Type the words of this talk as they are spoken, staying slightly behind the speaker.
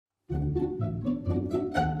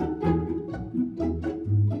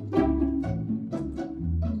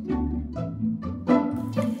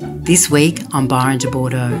This week on Byron to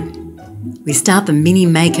Bordeaux, we start the mini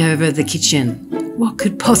makeover of the kitchen. What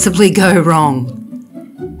could possibly go wrong?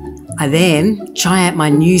 I then try out my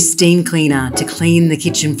new steam cleaner to clean the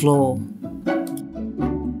kitchen floor.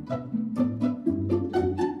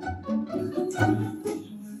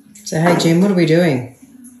 So hey Jim, what are we doing?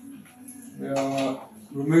 We are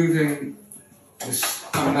removing this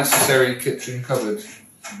unnecessary kitchen cupboard.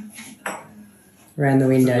 Around the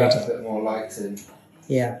window. To let a bit more light in.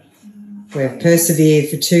 Yeah. We've persevered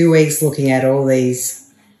for 2 weeks looking at all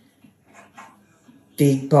these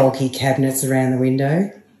big bulky cabinets around the window.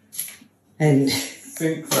 And I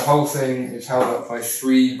think the whole thing is held up by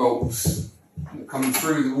 3 bolts that come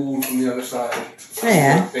through the wall from the other side.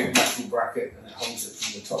 Yeah. A big metal bracket and it holds it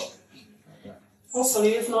from the top. Also,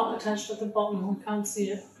 it's not attached at the bottom, we can't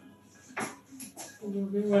see it.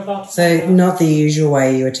 We're about to so not the usual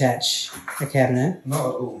way you attach a cabinet. Not at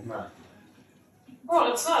all, no.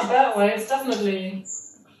 Well, it's not a bad way, it's definitely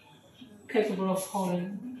capable of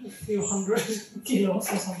holding a few hundred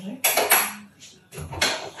kilos or something.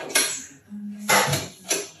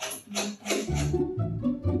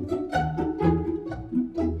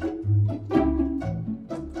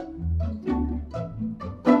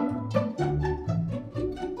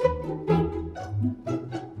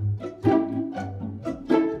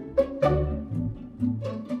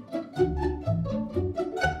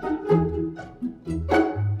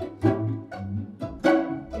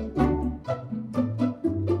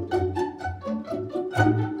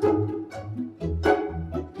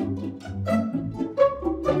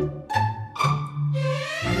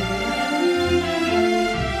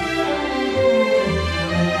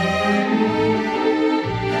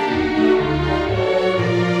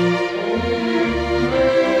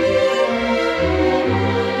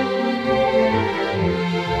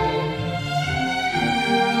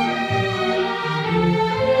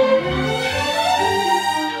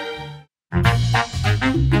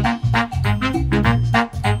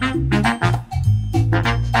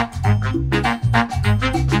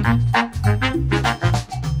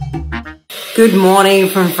 Good morning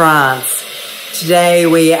from France. Today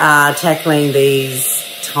we are tackling these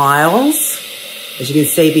tiles. As you can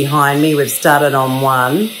see behind me, we've started on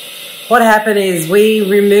one. What happened is we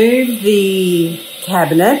removed the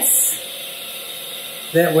cabinets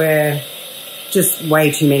that were just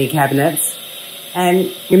way too many cabinets,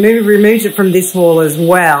 and we removed it from this wall as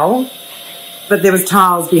well, but there was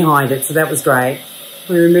tiles behind it, so that was great.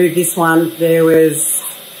 We removed this one, there was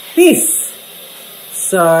this.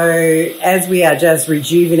 So as we are just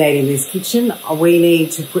rejuvenating this kitchen, we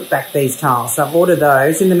need to put back these tiles. So I've ordered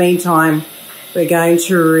those. In the meantime, we're going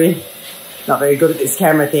to, not very good at this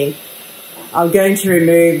camera thing, I'm going to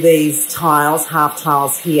remove these tiles, half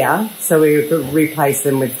tiles here, so we could replace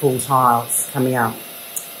them with full tiles coming up.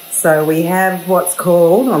 So we have what's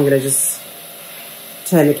called, I'm going to just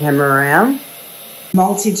turn the camera around.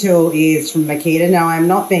 Multi-tool is from Makita. Now I'm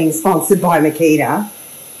not being sponsored by Makita.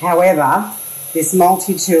 However, this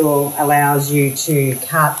multi-tool allows you to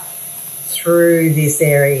cut through this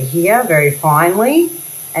area here very finely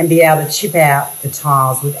and be able to chip out the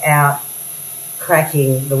tiles without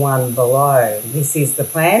cracking the one below. This is the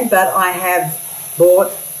plan, but I have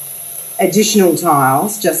bought additional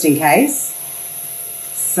tiles just in case.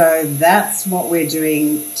 So that's what we're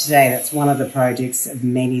doing today. That's one of the projects of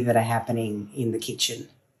many that are happening in the kitchen.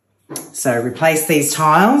 So replace these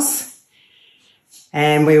tiles.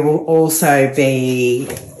 And we will also be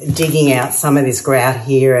digging out some of this grout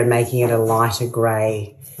here and making it a lighter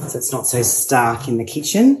grey so it's not so stark in the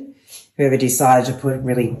kitchen. Whoever decided to put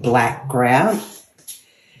really black grout,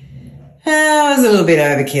 it was a little bit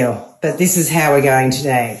overkill, but this is how we're going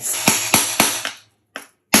today.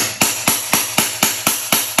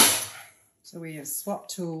 So we have swap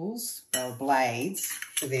tools, well, blades,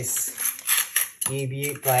 for this new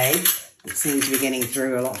Butte blade. It seems to be getting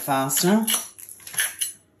through a lot faster.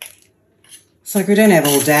 It's like we don't have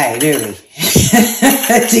all day, do we,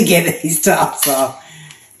 to get these tiles off.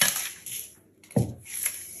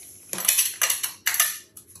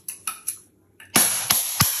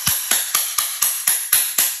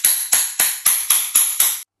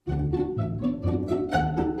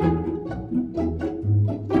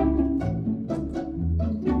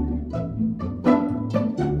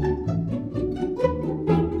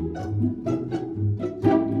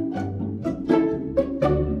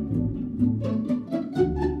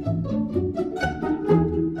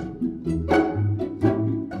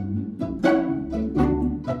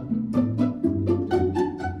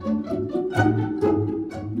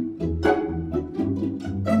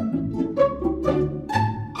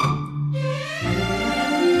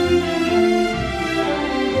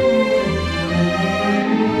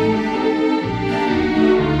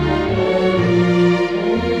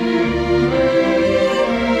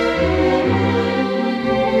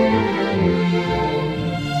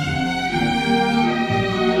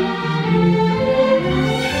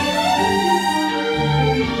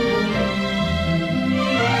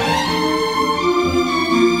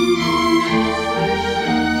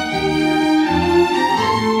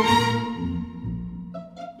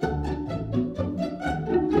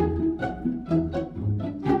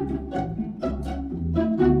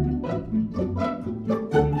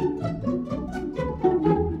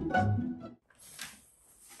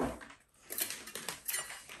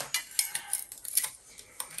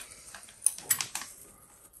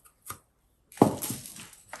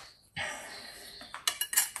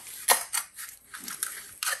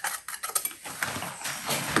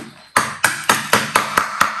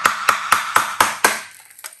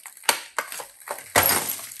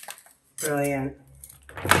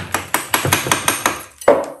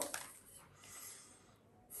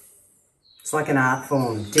 It's like an art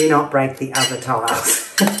form. Do not break the other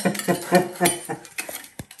tiles.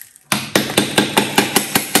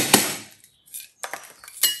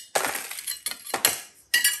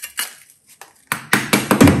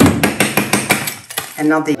 And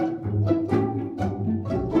not the...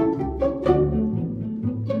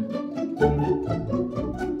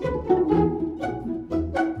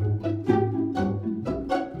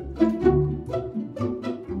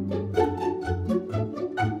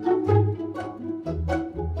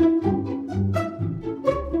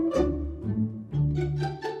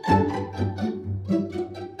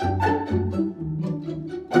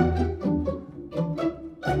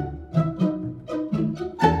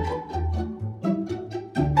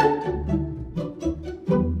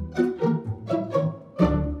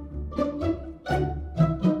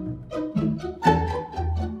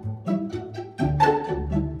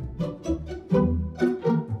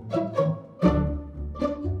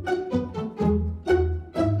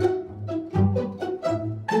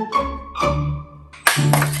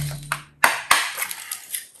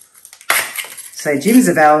 So Jim's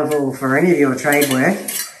available for any of your trade work.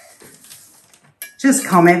 Just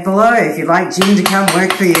comment below if you'd like Jim to come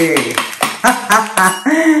work for you.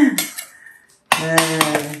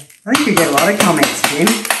 I think you get a lot of comments, Jim.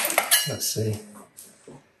 Let's see.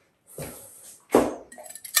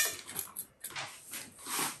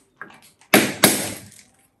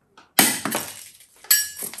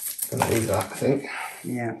 Gonna leave that, I think.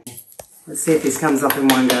 Yeah. Let's see if this comes up in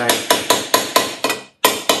one go.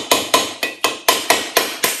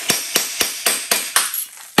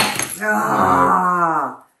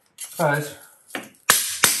 Ah! Close.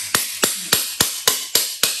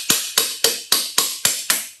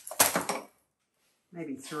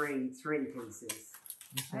 Maybe three pieces.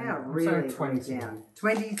 They I'm are really saying 20. down.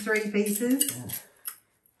 23 pieces? Yeah.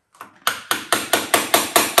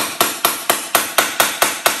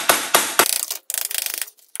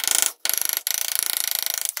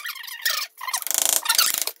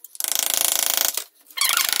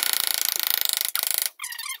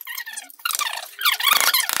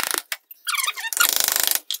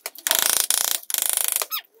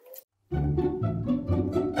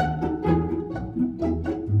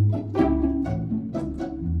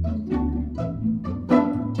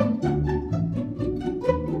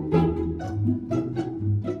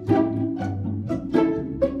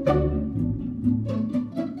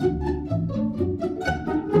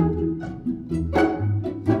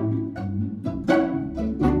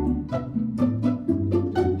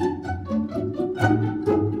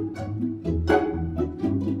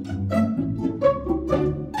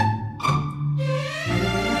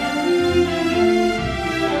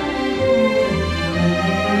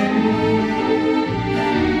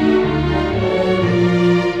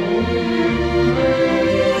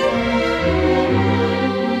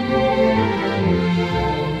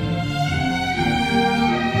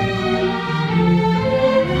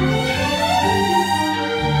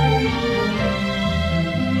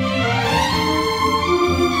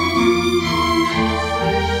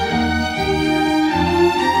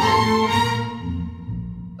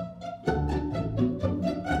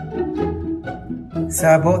 So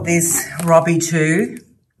I bought this Robbie 2.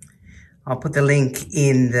 I'll put the link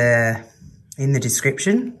in the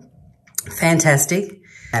description. Fantastic.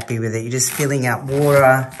 Happy with it. You're just filling up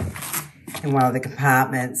water in one of the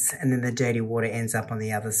compartments and then the dirty water ends up on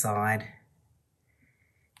the other side.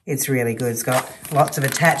 It's really good. It's got lots of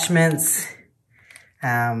attachments.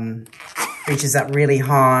 Reaches up really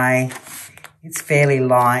high. It's fairly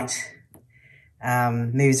light.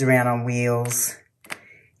 Moves around on wheels.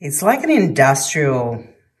 It's like an industrial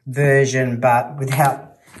version, but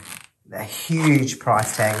without a huge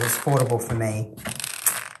price tag. It was affordable for me.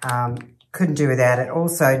 Couldn't do without it.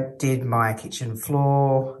 Also did my kitchen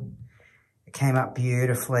floor. It came up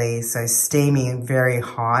beautifully. So steaming very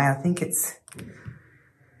high. I think it's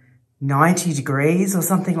 90 degrees or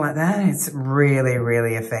something like that. It's really,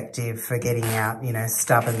 really effective for getting out, you know,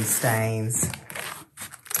 stubborn stains.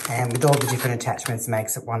 And with all the different attachments,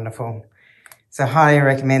 makes it wonderful. So highly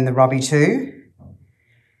recommend the Robbie 2.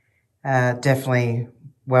 Definitely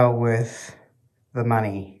well worth the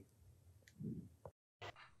money.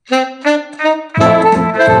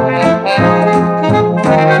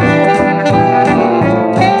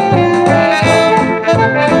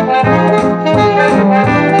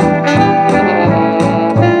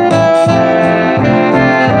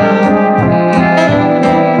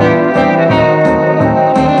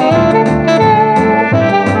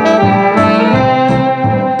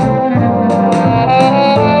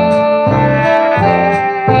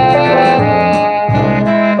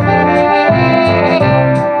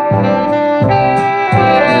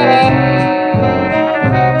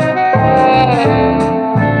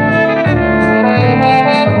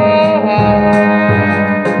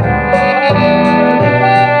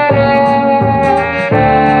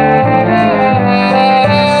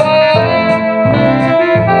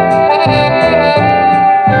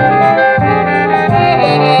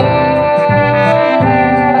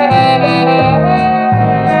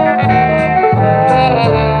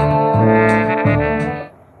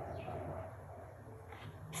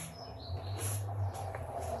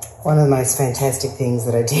 One of the most fantastic things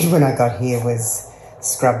that I did when I got here was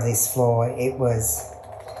scrub this floor. It was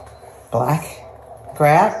black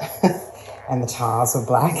grout and the tiles were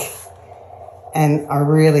black. And I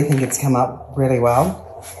really think it's come up really well.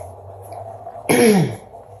 It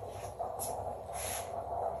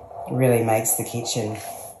really makes the kitchen.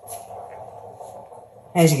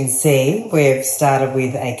 As you can see, we've started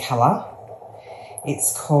with a colour.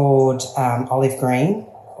 It's called olive green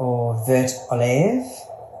or vert olive.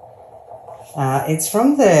 It's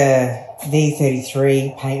from the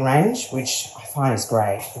V33 paint range, which I find is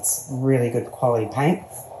great. It's really good quality paint.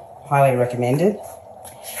 Highly recommended.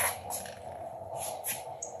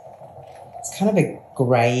 It's kind of a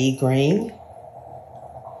grey green,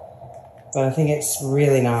 but I think it's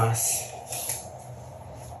really nice.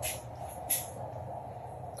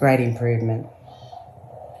 Great improvement.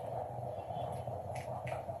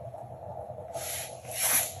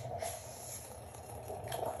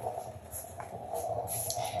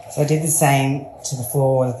 So I did the same to the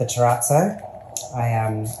floor of the terrazzo.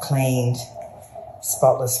 I cleaned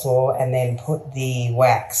spotless floor and then put the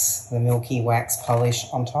wax, the milky wax polish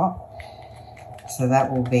on top. So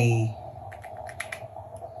that will be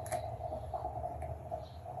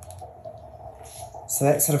so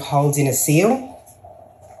that sort of holds in a seal.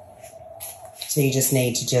 So you just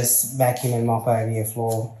need to just vacuum and mop over your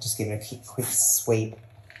floor. Just give it a quick sweep.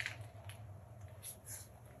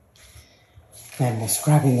 And we're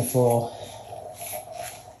scrubbing the floor.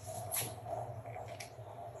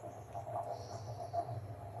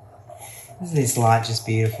 Isn't this light just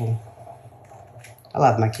beautiful? I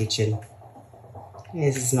love my kitchen.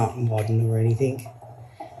 This is not modern or anything.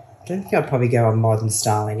 I don't think I'd probably go a modern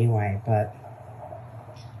style anyway, but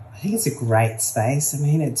I think it's a great space. I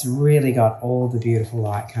mean, it's really got all the beautiful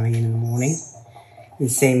light coming in the morning. You can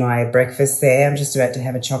see my breakfast there. I'm just about to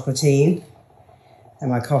have a chocolatine and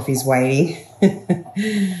my coffee's waiting.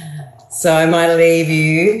 So I might leave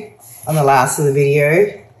you on the last of the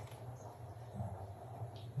video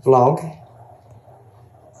vlog.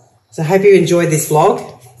 So I hope you enjoyed this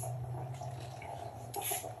vlog.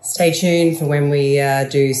 Stay tuned for when we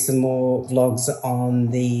do some more vlogs on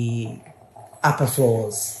the upper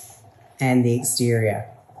floors and the exterior.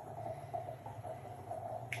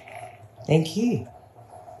 Thank you.